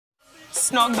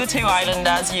Snog the two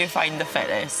islanders you find the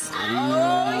fittest.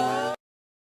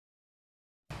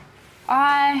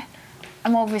 I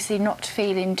am obviously not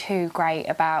feeling too great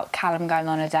about Callum going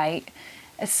on a date,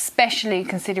 especially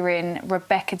considering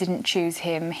Rebecca didn't choose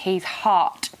him, his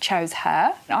heart chose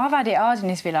her. I've had it hard in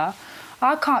this villa.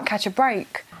 I can't catch a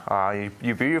break. Oh,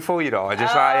 you're beautiful, you know. I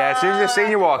just like, yeah, as soon as I seen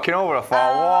you walking over, I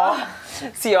thought,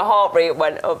 what? So your heart rate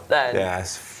went up then?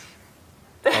 Yes.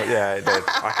 Oh, yeah, it did.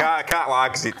 I can't lie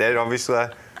because it did, obviously.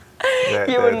 Yeah,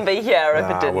 you wouldn't be here if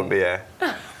it didn't. I wouldn't be here.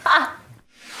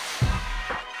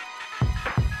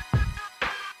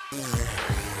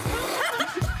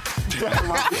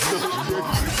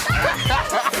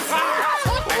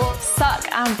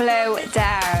 Suck and blow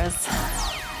dares.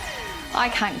 I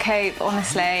can't cope,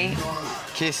 honestly.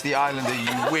 Kiss the islander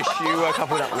you wish you were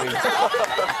coupled up with.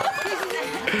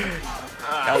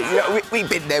 You know, we've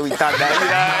been there, we've done that, you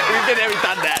know. We've been there, we've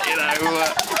done that, you know.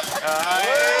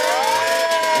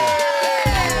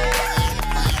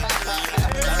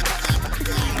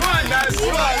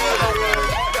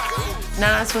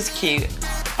 Naz was cute.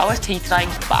 Our teeth like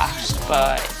bashed,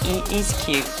 but he's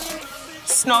cute.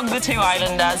 Snog the two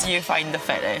islanders you find the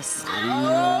fittest.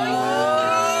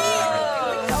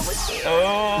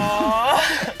 Oh,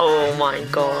 oh my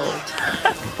god.